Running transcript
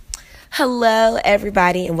Hello,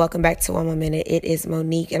 everybody, and welcome back to One More Minute. It is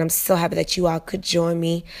Monique, and I'm so happy that you all could join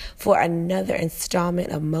me for another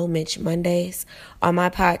installment of Moment Mondays on my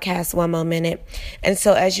podcast, One More Minute. And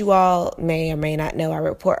so, as you all may or may not know, I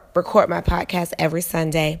record my podcast every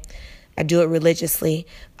Sunday. I do it religiously.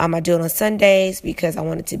 I do it on Sundays because I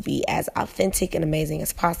want it to be as authentic and amazing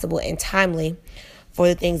as possible and timely for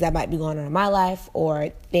the things that might be going on in my life or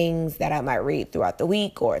things that I might read throughout the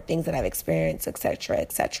week or things that I've experienced, etc.,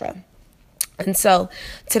 etc. And so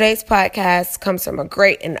today's podcast comes from a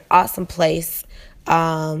great and awesome place,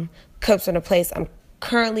 comes from the place I'm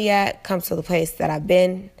currently at, comes from the place that I've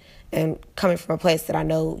been, and coming from a place that I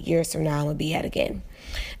know years from now I'm going to be at again.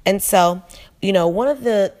 And so, one of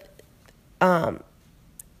the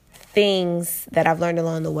things that I've learned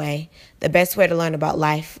along the way, the best way to learn about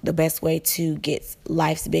life, the best way to get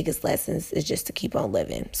life's biggest lessons is just to keep on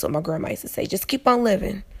living. So my grandma used to say, just keep on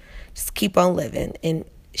living. Just keep on living. And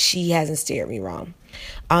she hasn't steered me wrong.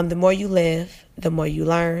 The more you live, the more you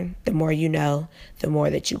learn, the more you know, the more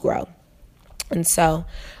that you grow. And so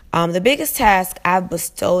the biggest task I've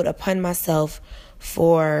bestowed upon myself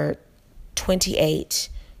for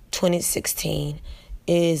 2016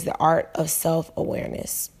 is the art of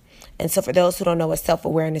self-awareness. And so for those who don't know what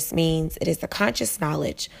self-awareness means, it is the conscious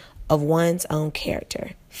knowledge of one's own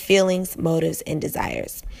character, feelings, motives, and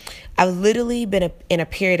desires. I've literally been in a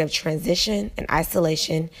period of transition and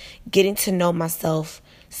isolation, getting to know myself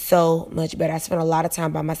so much better. I spent a lot of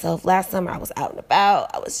time by myself. Last summer, I was out and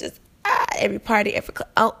about. I was just every party,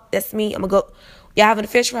 oh, that's me. I'm going to go. Y'all having a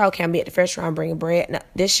fish fry? Okay, I'm be at the fish fry. I'm bringing bread. Now,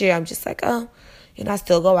 this year, I'm just like, I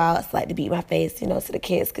still go out. It's like to beat my face, so the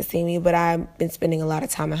kids could see me. But I've been spending a lot of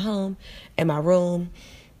time at home, in my room,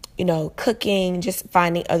 cooking, just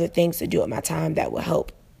finding other things to do with my time that will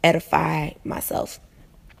help edify myself.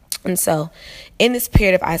 And so in this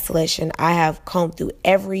period of isolation, I have combed through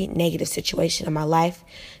every negative situation in my life,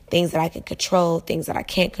 things that I can control, things that I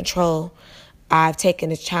can't control. I've taken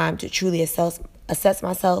the time to truly assess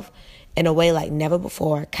myself in a way like never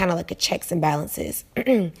before, kind of like a checks and balances.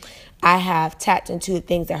 I have tapped into the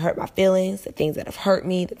things that hurt my feelings, the things that have hurt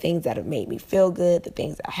me, the things that have made me feel good, the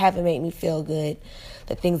things that haven't made me feel good,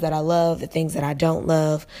 the things that I love, the things that I don't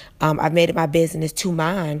love. I've made it my business to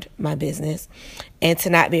mind my business and to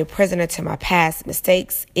not be a prisoner to my past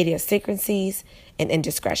mistakes, idiosyncrasies, and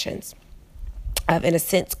indiscretions. I've, in a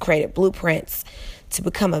sense, created blueprints to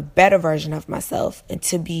become a better version of myself and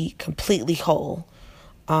to be completely whole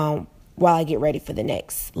while I get ready for the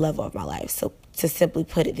next level of my life. So to simply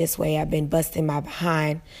put it this way, I've been busting my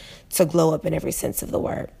behind to glow up in every sense of the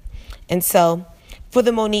word. And so for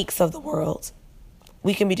the Moniques of the world,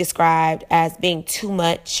 we can be described as being too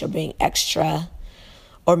much or being extra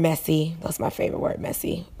or messy. That's my favorite word,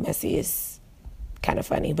 messy. Messy is kind of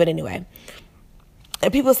funny. But anyway,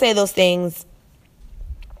 and people say those things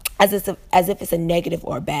as if it's a negative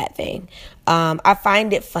or a bad thing. I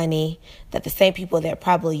find it funny that the same people that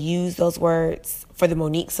probably use those words for the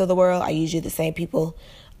Moniques of the world are usually the same people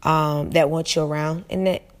that want you around. Isn't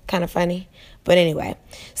that kind of funny? But anyway,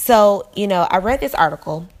 so, I read this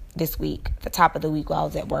article this week, the top of the week while I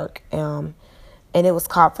was at work, and it was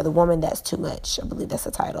called For the Woman That's Too Much. I believe that's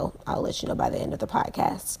the title. I'll let you know by the end of the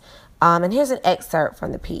podcast. And here's an excerpt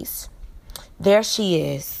from the piece. There she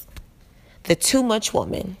is, the too much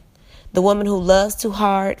woman. The woman who loves too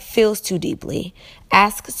hard, feels too deeply,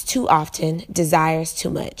 asks too often, desires too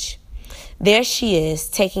much. There she is,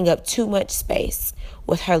 taking up too much space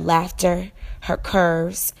with her laughter, her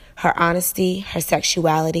curves, her honesty, her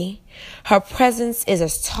sexuality. Her presence is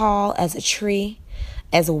as tall as a tree,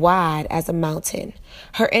 as wide as a mountain.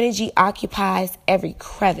 Her energy occupies every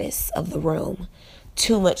crevice of the room.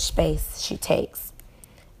 Too much space she takes.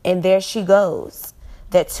 And there she goes,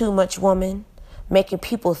 that too much woman, making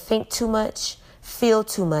people think too much, feel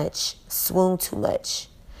too much, swoon too much.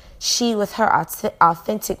 She, with her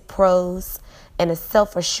authentic prose and a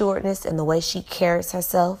self-assuredness in the way she carries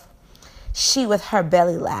herself. She, with her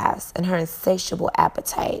belly laughs and her insatiable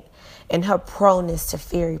appetite and her proneness to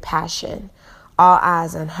fiery passion. All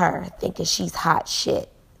eyes on her, thinking she's hot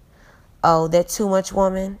shit. Oh, that too much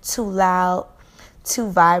woman, too loud,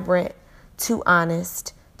 too vibrant, too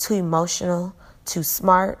honest, too emotional, too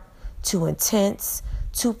smart, too intense,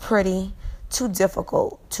 too pretty, too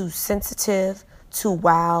difficult, too sensitive, too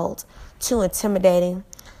wild, too intimidating,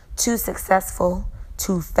 too successful,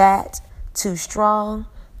 too fat, too strong,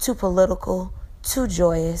 too political, too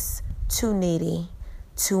joyous, too needy,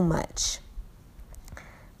 too much.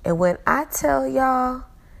 And when I tell y'all,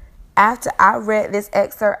 after I read this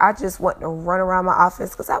excerpt, I just want to run around my office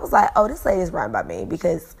because I was like, oh, this lady's running by me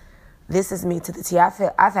because This is me to the T.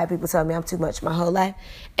 I've had people tell me I'm too much my whole life.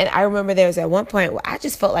 And I remember there was at one point where I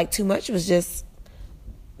just felt like too much was just,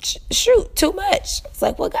 shoot, too much. It's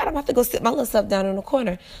like, well, God, I'm going to have to go sit my little self down in the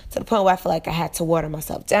corner, to the point where I feel like I had to water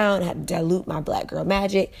myself down, I had to dilute my black girl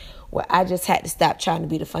magic, where I just had to stop trying to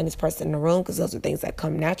be the funniest person in the room, because those are things that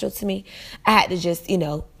come natural to me. I had to just,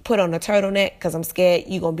 put on a turtleneck because I'm scared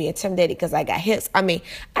you're going to be intimidated because I got hips. I mean,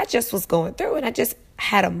 I just was going through, and I just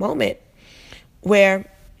had a moment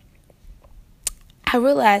where I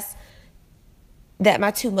realized that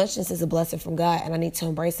my too muchness is a blessing from God, and I need to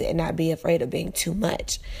embrace it and not be afraid of being too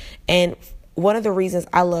much. And one of the reasons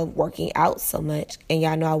I love working out so much, and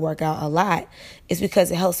y'all know I work out a lot, is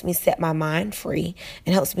because it helps me set my mind free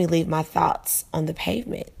and helps me leave my thoughts on the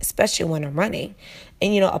pavement, especially when I'm running.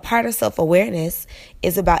 And, a part of self-awareness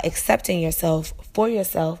is about accepting yourself for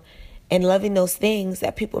yourself and loving those things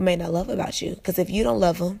that people may not love about you. Because if you don't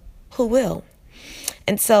love them, who will?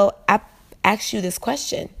 And so I ask you this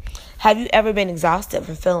question. Have you ever been exhausted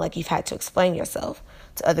from feeling like you've had to explain yourself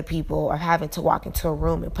to other people, or having to walk into a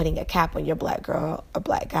room and putting a cap on your black girl or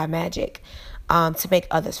black guy magic to make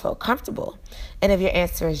others feel comfortable? And if your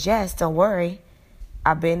answer is yes, don't worry.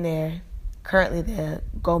 I've been there, currently there,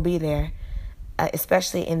 gonna be there,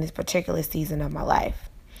 especially in this particular season of my life.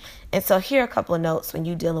 And so here are a couple of notes when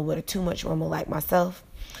you're dealing with a too much woman like myself.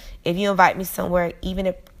 If you invite me somewhere, even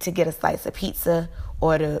if to get a slice of pizza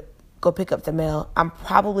or to go pick up the mail, I'm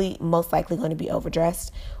probably most likely going to be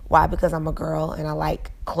overdressed. Why? Because I'm a girl and I like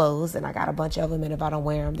clothes, and I got a bunch of them, and if I don't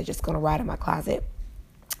wear them, they're just going to rot in my closet.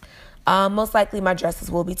 Most likely my dresses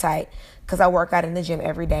will be tight because I work out in the gym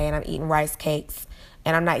every day, and I'm eating rice cakes,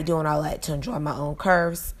 and I'm not doing all that to enjoy my own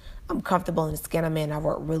curves. I'm comfortable in the skin I'm in. I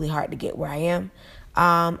work really hard to get where I am.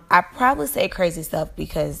 I probably say crazy stuff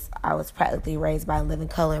because I was practically raised by Living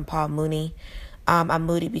Color and Paul Mooney. I'm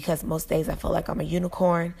moody because most days I feel like I'm a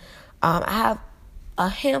unicorn. I have a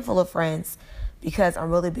handful of friends because I'm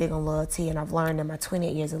really big on loyalty, and I've learned in my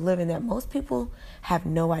 28 years of living that most people have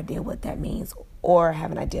no idea what that means or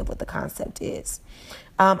have an idea of what the concept is.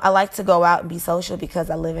 I like to go out and be social because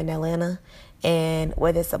I live in Atlanta, and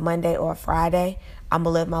whether it's a Monday or a Friday, I'm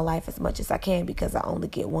going to live my life as much as I can because I only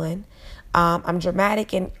get one. I'm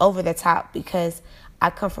dramatic and over the top because I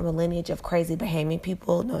come from a lineage of crazy Bahamian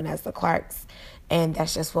people known as the Clarks, and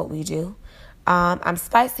that's just what we do. I'm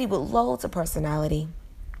spicy with loads of personality,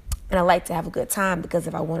 and I like to have a good time because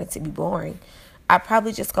if I wanted to be boring, I'd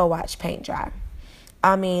probably just go watch paint dry.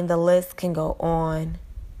 I mean, the list can go on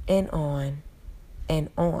and on and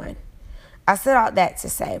on. I said all that to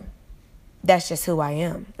say that's just who I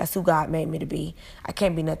am. That's who God made me to be. I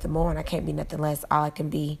can't be nothing more and I can't be nothing less. All I can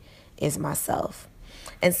be is myself.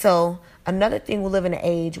 And so another thing, we live in an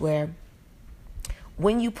age where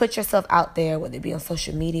when you put yourself out there, whether it be on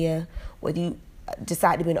social media, whether you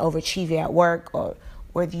decide to be an overachiever at work, or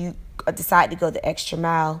whether you decide to go the extra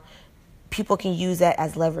mile, people can use that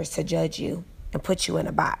as leverage to judge you and put you in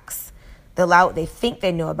a box. They allow what they think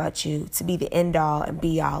they know about you to be the end all and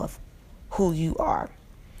be all of who you are.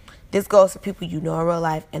 This goes for people you know in real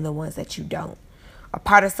life and the ones that you don't. A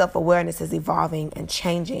part of self-awareness is evolving and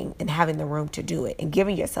changing and having the room to do it and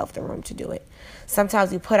giving yourself the room to do it.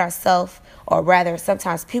 Sometimes we put ourselves, or rather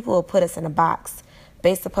sometimes people will put us in a box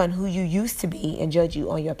based upon who you used to be and judge you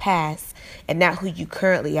on your past and not who you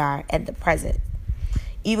currently are at the present,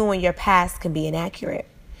 even when your past can be inaccurate.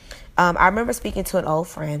 I remember speaking to an old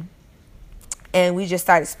friend, and we just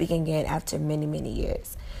started speaking again after many, many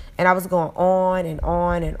years. And I was going on and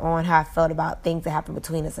on and on how I felt about things that happened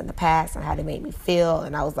between us in the past and how they made me feel.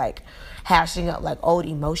 And I was like hashing up like old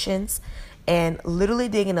emotions and literally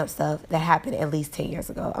digging up stuff that happened at least 10 years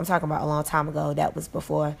ago. I'm talking about a long time ago. That was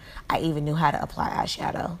before I even knew how to apply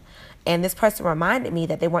eyeshadow. And this person reminded me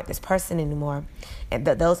that they weren't this person anymore. And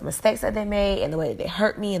that those mistakes that they made and the way that they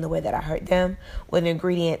hurt me and the way that I hurt them were the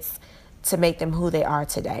ingredients to make them who they are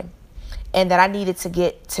today. And that I needed to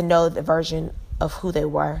get to know the version of who they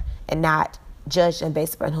were and not judge them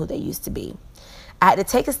based upon who they used to be. I had to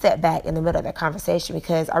take a step back in the middle of that conversation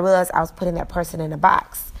because I realized I was putting that person in a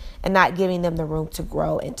box and not giving them the room to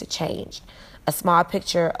grow and to change. A small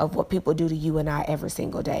picture of what people do to you and I every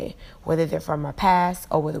single day, whether they're from our past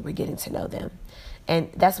or whether we're getting to know them. And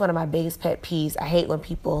that's one of my biggest pet peeves. I hate when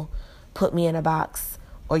people put me in a box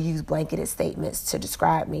or use blanketed statements to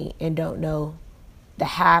describe me and don't know the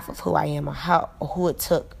half of who I am or how or who it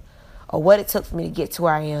took or what it took for me to get to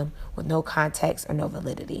where I am with no context or no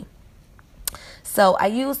validity. So I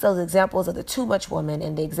use those examples of the too much woman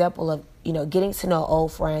and the example of, getting to know an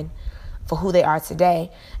old friend for who they are today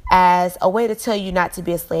as a way to tell you not to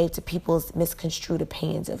be a slave to people's misconstrued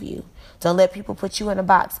opinions of you. Don't let people put you in a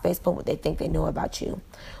box based on what they think they know about you.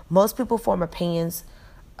 Most people form opinions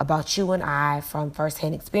about you and I from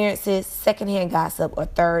first-hand experiences, second-hand gossip, or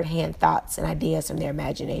third-hand thoughts and ideas from their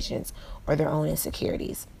imaginations or their own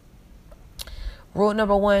insecurities. Rule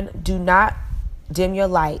number 1, do not dim your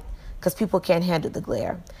light because people can't handle the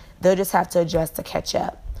glare. They'll just have to adjust to catch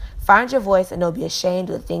up. Find your voice and don't be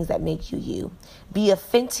ashamed of the things that make you you. Be a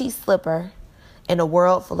Fenty slipper in a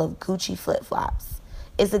world full of Gucci flip-flops.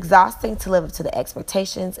 It's exhausting to live up to the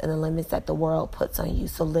expectations and the limits that the world puts on you,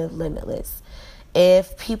 so live limitless.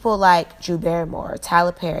 If people like Drew Barrymore,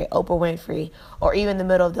 Tyler Perry, Oprah Winfrey, or even in the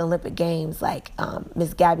middle of the Olympic Games like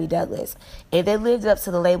Miss Gabby Douglas, if they lived up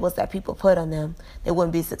to the labels that people put on them, they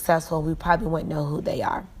wouldn't be successful. We probably wouldn't know who they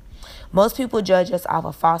are. Most people judge us off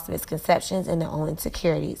of false misconceptions and their own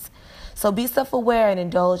insecurities. So be self-aware and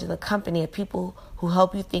indulge in the company of people who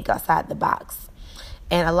help you think outside the box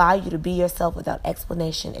and allow you to be yourself without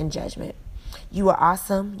explanation and judgment. You are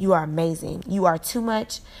awesome. You are amazing. You are too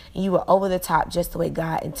much, and you are over the top just the way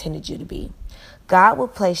God intended you to be. God will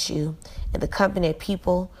place you in the company of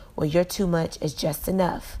people where your too much is just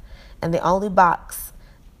enough. And the only box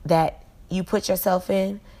that you put yourself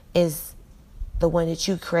in is the one that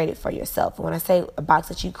you created for yourself. And when I say a box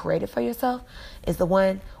that you created for yourself, is the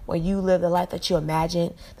one where you live the life that you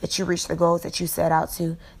imagined, that you reach the goals that you set out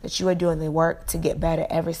to, that you are doing the work to get better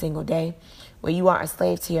every single day, where you aren't a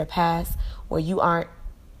slave to your past, where you aren't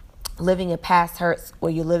living in past hurts,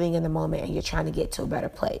 where you're living in the moment and you're trying to get to a better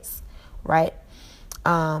place, right?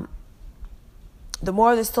 The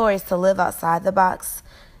moral of the story is to live outside the box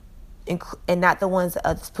and not the ones that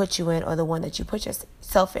others put you in or the one that you put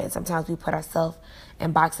yourself in. Sometimes we put ourselves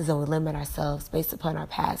in boxes and we limit ourselves based upon our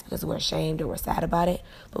past because we're ashamed or we're sad about it.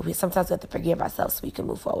 But sometimes we have to forgive ourselves so we can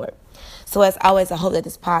move forward. So as always, I hope that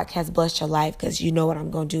this podcast blessed your life because you know what I'm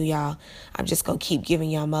going to do, y'all. I'm just going to keep giving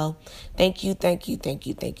y'all more. Thank you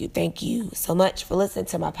so much for listening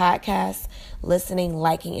to my podcast, listening,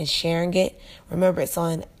 liking, and sharing it. Remember, it's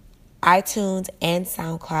on iTunes and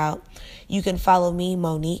SoundCloud. You can follow me,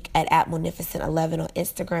 Monique, at @Monificent11 on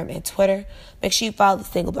Instagram and Twitter. Make sure you follow the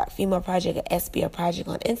Single Black Female Project at SBR Project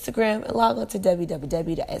on Instagram and log on to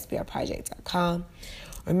www.sbrproject.com.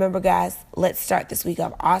 Remember, guys, let's start this week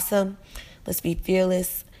off awesome. Let's be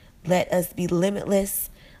fearless. Let us be limitless.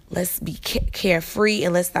 Let's be carefree,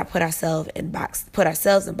 and let's not put ourselves in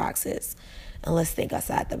boxes. And let's think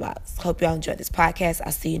outside the box. Hope y'all enjoyed this podcast.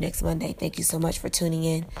 I'll see you next Monday. Thank you so much for tuning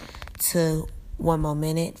in to One More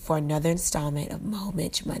Minute for another installment of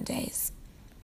Moment Mondays.